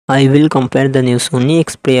I will compare the new Sony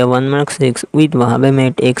Xperia 1 Mark 6 with Huawei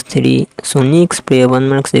Mate X3. Sony Xperia 1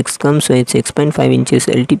 Mark 6 comes with 6.5 inches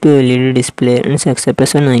LTPO LED display and success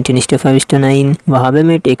ratio 19:5:9. Huawei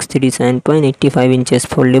Mate X3 is 9.85 inches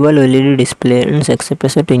foldable LED display and success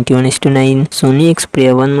ratio 21:9. Sony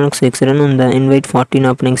Xperia 1 Mark 6 run on the Android 14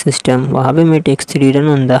 operating system. Huawei Mate X3 run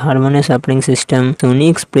on the Harmonious operating system. Sony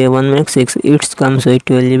Xperia 1 Mark 6 it comes with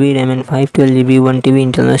 12GB RAM and 512GB 1TB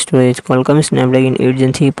internal storage. Qualcomm Snapdragon 8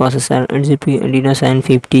 Gen 3 processor and GPU Adreno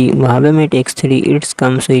 750. Huawei Mate X3 it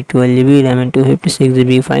comes with 12GB RAM and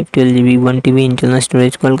 256GB 512GB 1TB internal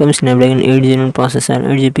storage. Qualcomm Snapdragon 8 Gen 1 processor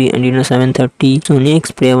and GPU Adreno 730. Sony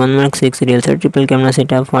Xperia 1 Mark 6 real set triple camera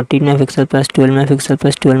setup 14 MP plus 12 MP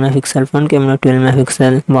plus 12 MP front camera 12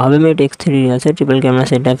 MP. Huawei Mate X3 real set triple camera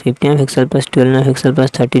setup 15 MP plus 12 MP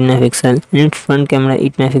plus 13 MP and front camera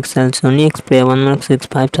 8 MP. Sony Xperia 1 Mark 6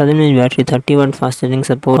 5000 mAh battery 30W fast charging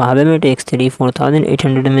support. Huawei Mate X3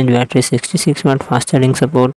 4800 mAh battery 66W fast charging support.